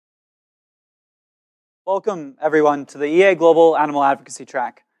Welcome, everyone, to the EA Global Animal Advocacy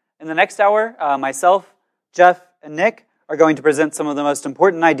track. In the next hour, myself, Jeff, and Nick are going to present some of the most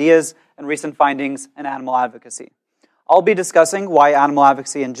important ideas and recent findings in animal advocacy. I'll be discussing why animal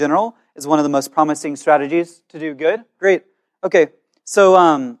advocacy in general is one of the most promising strategies to do good. Great. Okay, so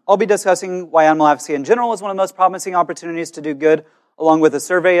I'll be discussing why animal advocacy in general is one of the most promising opportunities to do good, along with a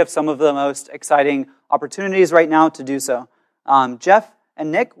survey of some of the most exciting opportunities right now to do so. Jeff and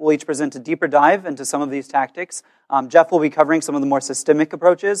Nick will each present a deeper dive into some of these tactics. Jeff will be covering some of the more systemic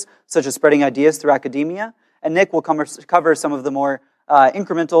approaches, such as spreading ideas through academia, and Nick will cover some of the more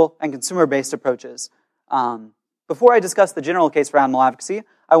incremental and consumer-based approaches. Before I discuss the general case for animal advocacy,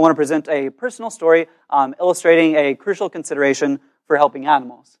 I want to present a personal story illustrating a crucial consideration for helping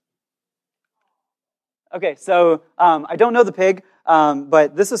animals. Okay, so I don't know the pig,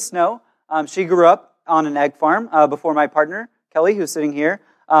 but this is Snow. She grew up on an egg farm before my partner, Kelly, who's sitting here,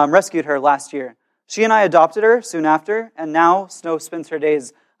 rescued her last year. She and I adopted her soon after, and now Snow spends her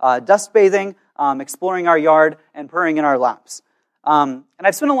days dust bathing, exploring our yard, and purring in our laps. And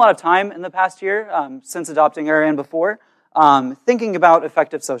I've spent a lot of time in the past year, since adopting her and before, thinking about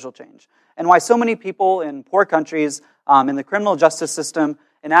effective social change, and why so many people in poor countries, in the criminal justice system,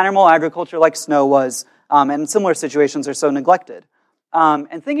 in animal agriculture like Snow was, and in similar situations are so neglected.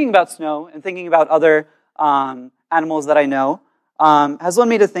 And thinking about Snow, and thinking about other animals that I know, has led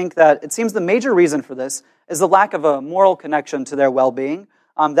me to think that it seems the major reason for this is the lack of a moral connection to their well-being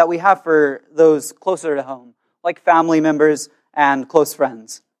that we have for those closer to home, like family members and close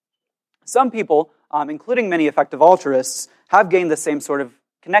friends. Some people, including many effective altruists, have gained the same sort of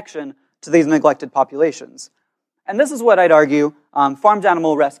connection to these neglected populations. And this is what I'd argue farmed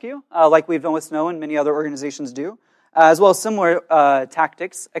animal rescue, like we've done with Snow and many other organizations do, as well as similar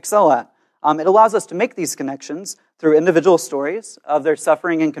tactics, excel at. It allows us to make these connections through individual stories of their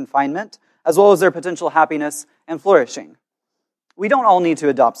suffering and confinement, as well as their potential happiness and flourishing. We don't all need to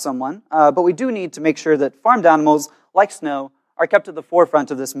adopt someone, but we do need to make sure that farmed animals, like Snow, are kept at the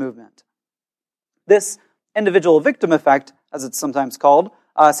forefront of this movement. This individual victim effect, as it's sometimes called,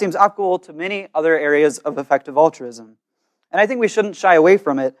 seems applicable to many other areas of effective altruism. And I think we shouldn't shy away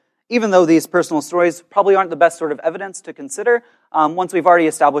from it, even though these personal stories probably aren't the best sort of evidence to consider once we've already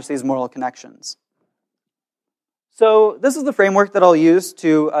established these moral connections. So this is the framework that I'll use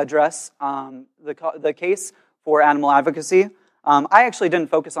to address the case for animal advocacy. I actually didn't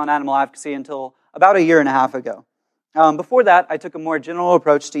focus on animal advocacy until about a year and a half ago. Before that, I took a more general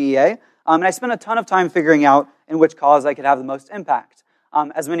approach to EA, and I spent a ton of time figuring out in which cause I could have the most impact.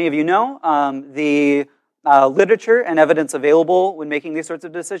 As many of you know, the literature and evidence available when making these sorts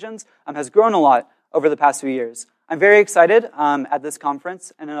of decisions has grown a lot over the past few years. I'm very excited at this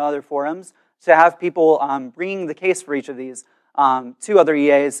conference and in other forums to have people bringing the case for each of these to other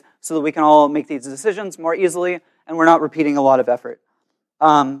EAs so that we can all make these decisions more easily and we're not repeating a lot of effort.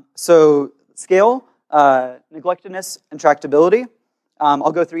 So scale, neglectedness, and tractability.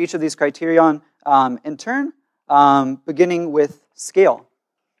 I'll go through each of these criterion in turn, beginning with scale.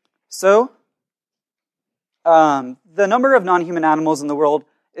 So, the number of non-human animals in the world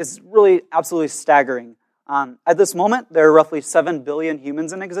is really absolutely staggering. At this moment, there are roughly 7 billion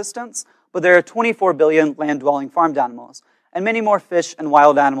humans in existence, but there are 24 billion land-dwelling farmed animals, and many more fish and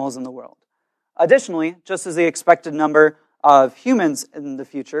wild animals in the world. Additionally, just as the expected number of humans in the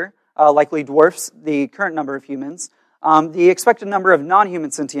future likely dwarfs the current number of humans, the expected number of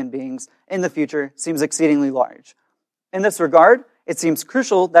non-human sentient beings in the future seems exceedingly large. In this regard, it seems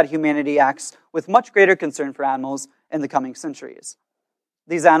crucial that humanity acts with much greater concern for animals in the coming centuries.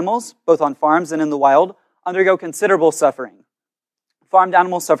 These animals, both on farms and in the wild, undergo considerable suffering. Farmed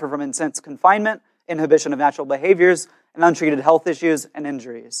animals suffer from intense confinement, inhibition of natural behaviors, and untreated health issues and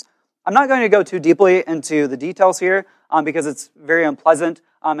injuries. I'm not going to go too deeply into the details here because it's very unpleasant,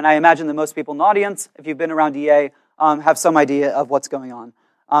 and I imagine that most people in the audience, if you've been around EA, have some idea of what's going on.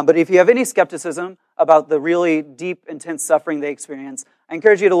 But if you have any skepticism about the really deep, intense suffering they experience, I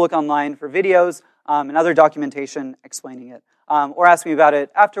encourage you to look online for videos and other documentation explaining it, or ask me about it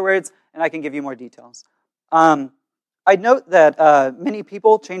afterwards, and I can give you more details. I'd note that many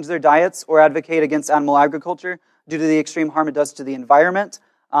people change their diets or advocate against animal agriculture due to the extreme harm it does to the environment,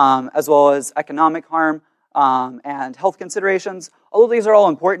 as well as economic harm and health considerations. Although these are all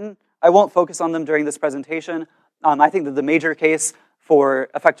important, I won't focus on them during this presentation. I think that the major case for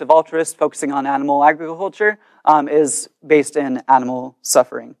effective altruists focusing on animal agriculture is based in animal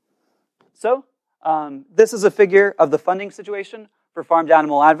suffering. So, this is a figure of the funding situation for farmed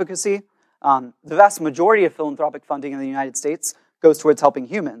animal advocacy. The vast majority of philanthropic funding in the United States goes towards helping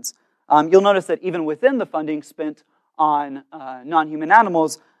humans. You'll notice that even within the funding spent on non-human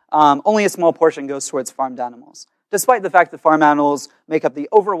animals, only a small portion goes towards farmed animals, despite the fact that farm animals make up the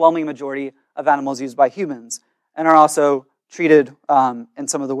overwhelming majority of animals used by humans and are also treated in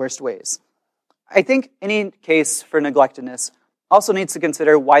some of the worst ways. I think any case for neglectedness also needs to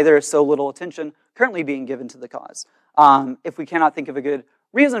consider why there is so little attention currently being given to the cause. If we cannot think of a good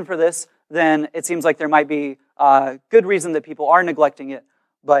reason for this, then it seems like there might be a good reason that people are neglecting it.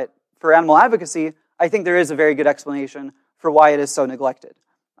 But for animal advocacy, I think there is a very good explanation for why it is so neglected.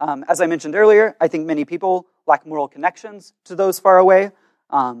 As I mentioned earlier, I think many people lack moral connections to those far away.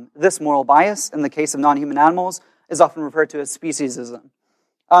 This moral bias, in the case of non-human animals, is often referred to as speciesism.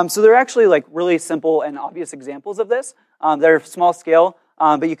 So there are actually really simple and obvious examples of this. They're small scale,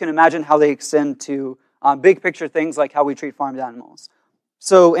 but you can imagine how they extend to big picture things like how we treat farmed animals.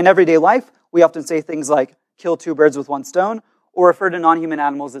 So in everyday life, we often say things like, kill two birds with one stone, or refer to non-human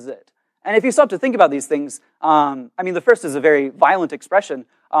animals as it. And if you stop to think about these things, the first is a very violent expression.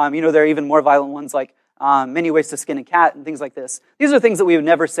 There are even more violent ones like many ways to skin a cat and things like this. These are things that we would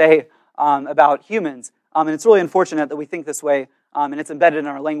never say about humans. And it's really unfortunate that we think this way, and it's embedded in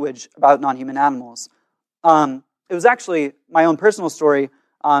our language about non-human animals. It was actually my own personal story,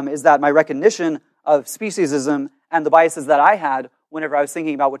 is that my recognition of speciesism and the biases that I had whenever I was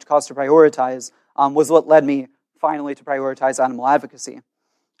thinking about which cause to prioritize was what led me finally to prioritize animal advocacy.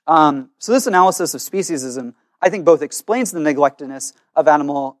 So this analysis of speciesism, I think, both explains the neglectedness of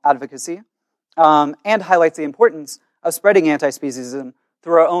animal advocacy and highlights the importance of spreading anti-speciesism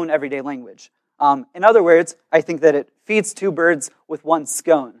through our own everyday language. In other words, I think that it feeds two birds with one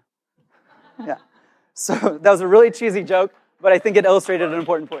scone. Yeah. So that was a really cheesy joke, but I think it illustrated an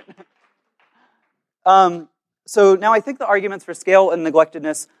important point. So now I think the arguments for scale and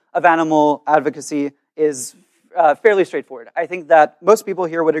neglectedness of animal advocacy is fairly straightforward. I think that most people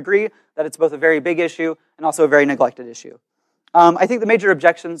here would agree that it's both a very big issue and also a very neglected issue. I think the major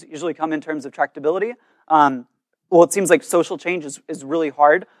objections usually come in terms of tractability. Well, it seems like social change is really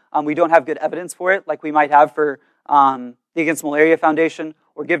hard. We don't have good evidence for it, like we might have for the Against Malaria Foundation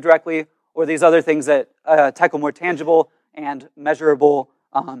or Give Directly, or these other things that tackle more tangible and measurable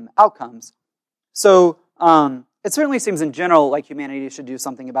outcomes. So it certainly seems in general like humanity should do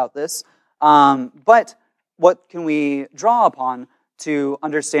something about this. But what can we draw upon to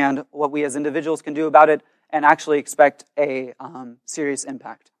understand what we as individuals can do about it and actually expect a serious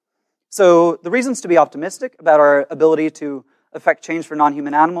impact? So the reasons to be optimistic about our ability to affect change for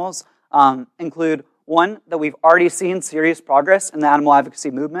non-human animals include, one, that we've already seen serious progress in the animal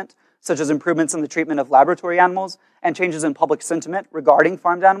advocacy movement, such as improvements in the treatment of laboratory animals and changes in public sentiment regarding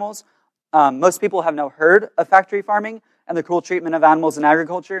farmed animals. Most people have now heard of factory farming and the cruel treatment of animals in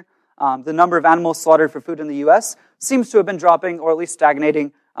agriculture. The number of animals slaughtered for food in the U.S. seems to have been dropping, or at least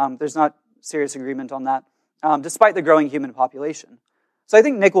stagnating. There's not serious agreement on that, despite the growing human population. So I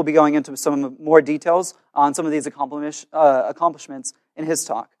think Nick will be going into some more details on some of these accomplishments in his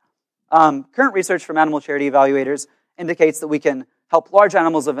talk. Current research from animal charity evaluators indicates that we can help large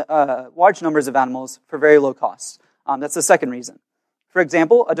numbers of animals for very low cost. That's the second reason. For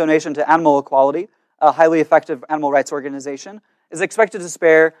example, a donation to Animal Equality, a highly effective animal rights organization, is expected to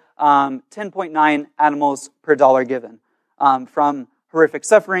spare 10.9 animals per dollar given from horrific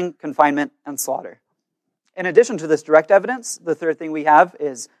suffering, confinement, and slaughter. In addition to this direct evidence, the third thing we have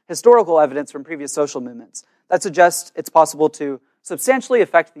is historical evidence from previous social movements that suggests it's possible to substantially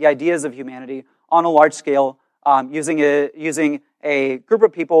affect the ideas of humanity on a large scale using a group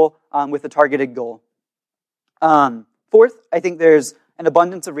of people with a targeted goal. Fourth, I think there's an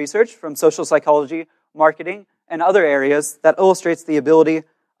abundance of research from social psychology, marketing, and other areas that illustrates the ability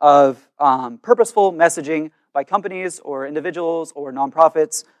of purposeful messaging by companies or individuals or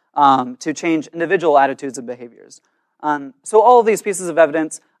nonprofits to change individual attitudes and behaviors. So all of these pieces of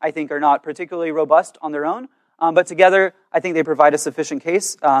evidence, I think, are not particularly robust on their own, but together, I think they provide a sufficient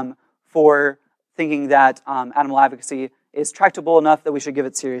case for thinking that animal advocacy is tractable enough that we should give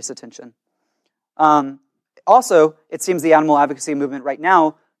it serious attention. Also, it seems the animal advocacy movement right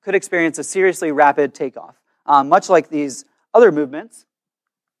now could experience a seriously rapid takeoff, much like these other movements.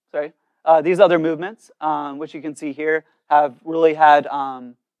 These other movements, which you can see here, have really had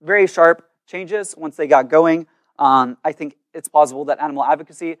very sharp changes once they got going. I think it's possible that animal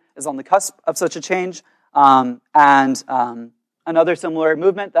advocacy is on the cusp of such a change. Another similar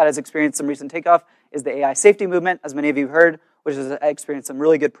movement that has experienced some recent takeoff is the AI safety movement, as many of you heard, which has experienced some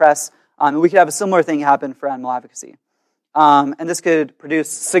really good press. And we could have a similar thing happen for animal advocacy. And this could produce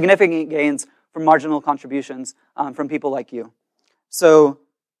significant gains from marginal contributions from people like you. So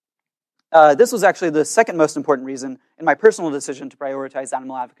this was actually the second most important reason in my personal decision to prioritize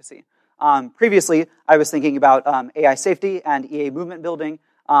animal advocacy. Previously, I was thinking about AI safety and EA movement building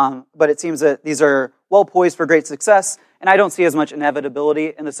but it seems that these are well poised for great success, and I don't see as much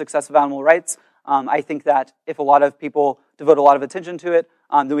inevitability in the success of animal rights. I think that if a lot of people devote a lot of attention to it,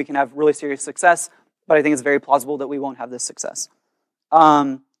 then we can have really serious success, but I think it's very plausible that we won't have this success.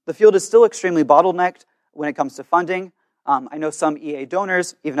 The field is still extremely bottlenecked when it comes to funding. I know some EA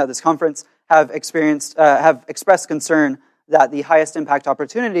donors, even at this conference, have expressed concern that the highest impact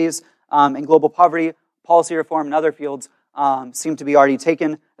opportunities in global poverty, policy reform, and other fields seem to be already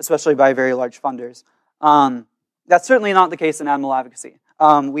taken, especially by very large funders. That's certainly not the case in animal advocacy.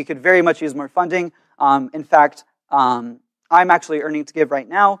 We could very much use more funding. In fact, I'm actually earning to give right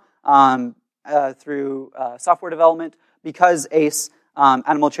now through software development because ACE,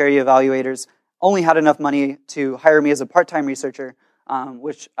 Animal Charity Evaluators, only had enough money to hire me as a part-time researcher,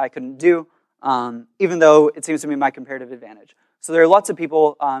 which I couldn't do, even though it seems to be my comparative advantage. So there are lots of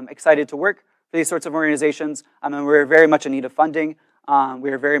people excited to work for these sorts of organizations, and we're very much in need of funding.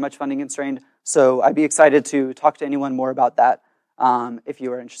 We are very much funding constrained, so I'd be excited to talk to anyone more about that if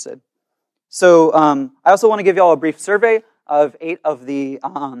you are interested. So I also want to give you all a brief survey of 8 of the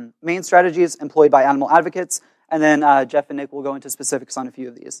main strategies employed by animal advocates, and then Jeff and Nick will go into specifics on a few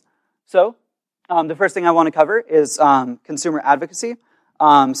of these. So the first thing I want to cover is consumer advocacy.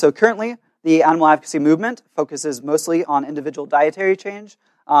 So currently, the animal advocacy movement focuses mostly on individual dietary change.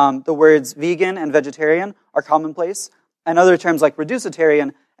 The words vegan and vegetarian are commonplace, and other terms like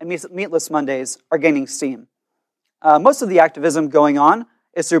reducitarian and meatless Mondays are gaining steam. Most of the activism going on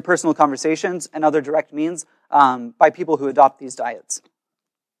is through personal conversations and other direct means by people who adopt these diets.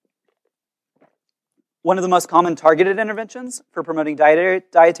 One of the most common targeted interventions for promoting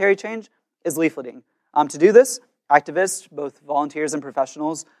dietary change is leafleting. To do this, activists, both volunteers and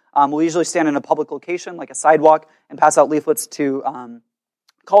professionals, will usually stand in a public location like a sidewalk and pass out leaflets to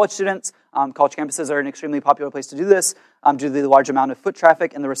college students. College campuses are an extremely popular place to do this due to the large amount of foot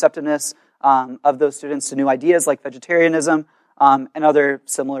traffic and the receptiveness of those students to new ideas like vegetarianism and other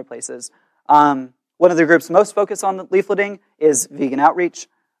similar places. One of the groups most focused on leafleting is Vegan Outreach.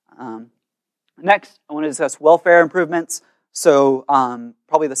 Next, I want to discuss welfare improvements. So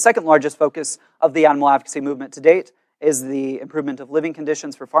probably the second largest focus of the animal advocacy movement to date is the improvement of living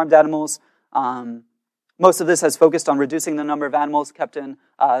conditions for farmed animals. Most of this has focused on reducing the number of animals kept in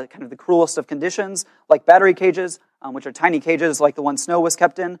kind of the cruelest of conditions, like battery cages, which are tiny cages like the one Snow was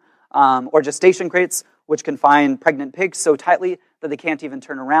kept in, or gestation crates, which confine pregnant pigs so tightly that they can't even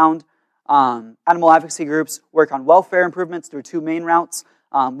turn around. Animal advocacy groups work on welfare improvements through 2 main routes.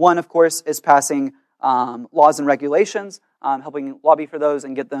 One, of course, is passing laws and regulations, helping lobby for those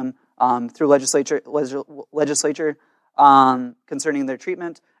and get them through legislature concerning their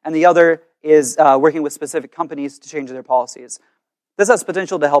treatment. And the other is working with specific companies to change their policies. This has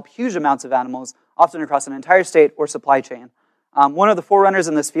potential to help huge amounts of animals, often across an entire state or supply chain. One of the forerunners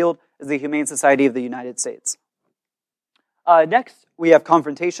in this field is the Humane Society of the United States. Next, we have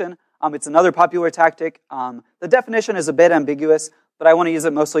confrontation. It's another popular tactic. The definition is a bit ambiguous, but I want to use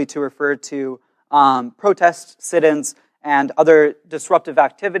it mostly to refer to protests, sit-ins, and other disruptive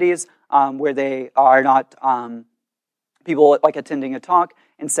activities where they are not people like attending a talk.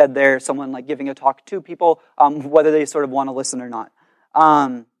 Instead, they're someone like giving a talk to people, whether they sort of want to listen or not.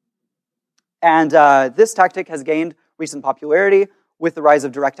 This tactic has gained recent popularity with the rise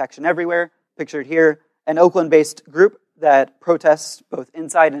of Direct Action Everywhere, pictured here, an Oakland-based group that protests both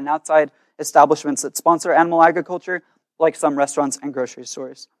inside and outside establishments that sponsor animal agriculture, like some restaurants and grocery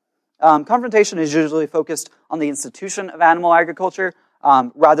stores. Confrontation is usually focused on the institution of animal agriculture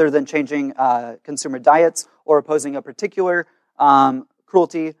rather than changing consumer diets or opposing a particular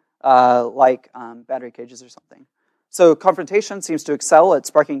cruelty like battery cages or something. So confrontation seems to excel at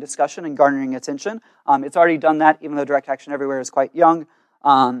sparking discussion and garnering attention. It's already done that, even though Direct Action Everywhere is quite young.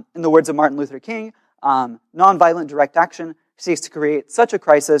 In the words of Martin Luther King, nonviolent direct action seeks to create such a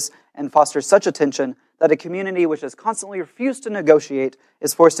crisis and foster such a tension that a community which has constantly refused to negotiate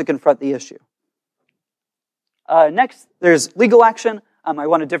is forced to confront the issue. Next, there's legal action. I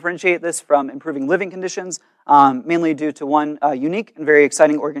want to differentiate this from improving living conditions, mainly due to one unique and very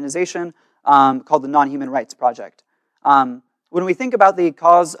exciting organization called the Non-Human Rights Project. When we think about the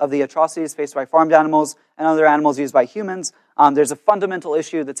cause of the atrocities faced by farmed animals and other animals used by humans, there's a fundamental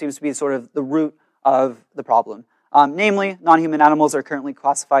issue that seems to be sort of the root of the problem. Namely, non-human animals are currently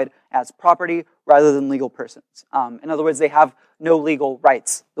classified as property rather than legal persons. In other words, they have no legal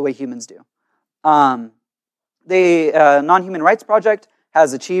rights the way humans do. The Non-Human Rights Project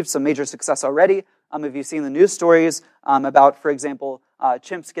has achieved some major success already. If you've seen the news stories about, for example,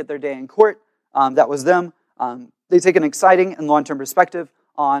 chimps get their day in court, that was them. They take an exciting and long-term perspective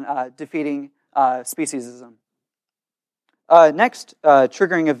on defeating speciesism. Next,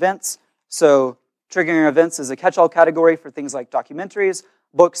 triggering events. So triggering events is a catch-all category for things like documentaries,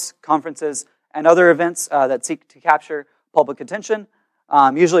 books, conferences, and other events that seek to capture public attention,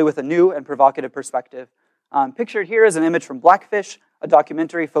 usually with a new and provocative perspective. Pictured here is an image from Blackfish, a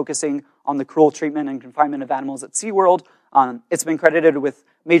documentary focusing on the cruel treatment and confinement of animals at SeaWorld. It's been credited with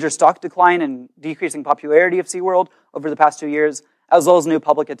major stock decline and decreasing popularity of SeaWorld over the past 2 years, as well as new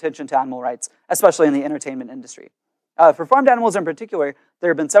public attention to animal rights, especially in the entertainment industry. For farmed animals in particular, there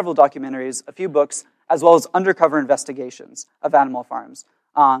have been several documentaries, a few books, as well as undercover investigations of animal farms.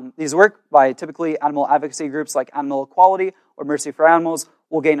 These work by typically animal advocacy groups like Animal Equality or Mercy for Animals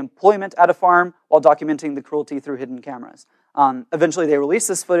will gain employment at a farm while documenting the cruelty through hidden cameras. Eventually, they release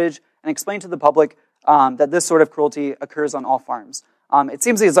this footage and explain to the public that this sort of cruelty occurs on all farms. It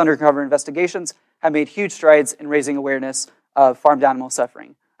seems these undercover investigations have made huge strides in raising awareness of farmed animal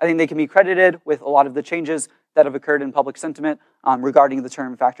suffering. I think they can be credited with a lot of the changes that have occurred in public sentiment regarding the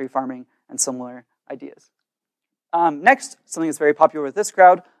term factory farming and similar ideas. Next, something that's very popular with this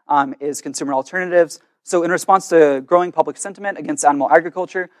crowd is consumer alternatives. So in response to growing public sentiment against animal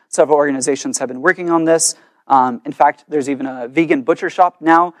agriculture, several organizations have been working on this. In fact, there's even a vegan butcher shop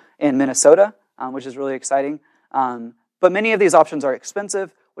now in Minnesota, which is really exciting. But many of these options are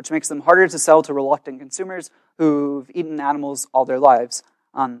expensive, which makes them harder to sell to reluctant consumers who've eaten animals all their lives.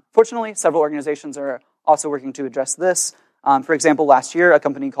 Fortunately, several organizations are also working to address this. For example, last year, a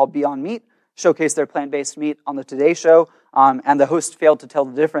company called Beyond Meat showcased their plant-based meat on the Today Show, and the host failed to tell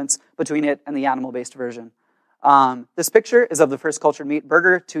the difference between it and the animal-based version. This picture is of the first cultured meat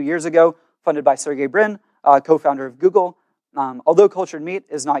burger 2 years ago, funded by Sergey Brin, co-founder of Google. Although cultured meat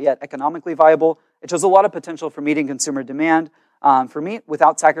is not yet economically viable, it shows a lot of potential for meeting consumer demand for meat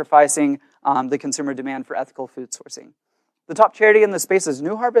without sacrificing the consumer demand for ethical food sourcing. The top charity in this space is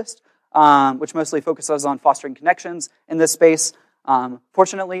New Harvest, which mostly focuses on fostering connections in this space.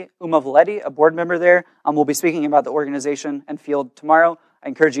 Fortunately, Uma Valetti, a board member there, will be speaking about the organization and field tomorrow. I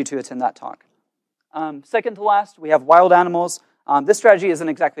encourage you to attend that talk. Second to last, we have wild animals. This strategy isn't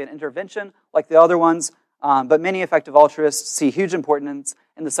exactly an intervention like the other ones, but many effective altruists see huge importance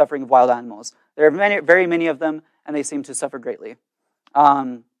in the suffering of wild animals. There are very many of them, and they seem to suffer greatly.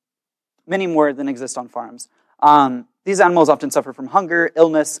 Many more than exist on farms. These animals often suffer from hunger,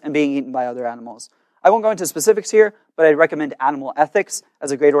 illness, and being eaten by other animals. I won't go into specifics here, but I'd recommend Animal Ethics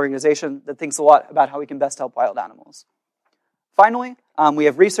as a great organization that thinks a lot about how we can best help wild animals. Finally, we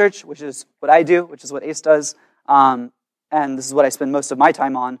have research, which is what I do, which is what ACE does, and this is what I spend most of my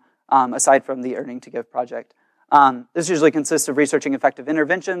time on, aside from the Earning to Give project. This usually consists of researching effective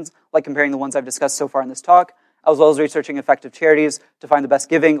interventions, like comparing the ones I've discussed so far in this talk, as well as researching effective charities to find the best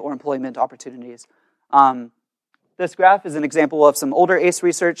giving or employment opportunities. This graph is an example of some older ACE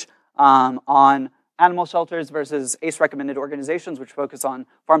research on animal shelters versus ACE-recommended organizations, which focus on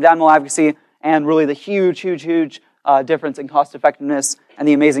farmed animal advocacy, and really the huge difference in cost effectiveness and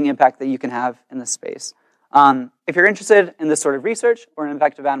the amazing impact that you can have in this space. If you're interested in this sort of research or in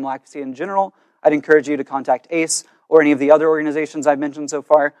effective animal advocacy in general, I'd encourage you to contact ACE or any of the other organizations I've mentioned so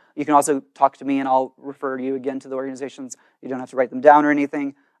far. You can also talk to me and I'll refer you again to the organizations. You don't have to write them down or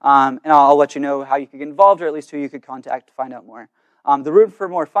anything. And I'll let you know how you could get involved or at least who you could contact to find out more. The room for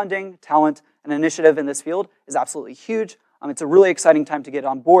more funding, talent, and initiative in this field is absolutely huge. It's a really exciting time to get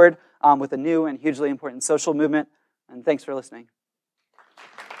on board with a new and hugely important social movement. And thanks for listening.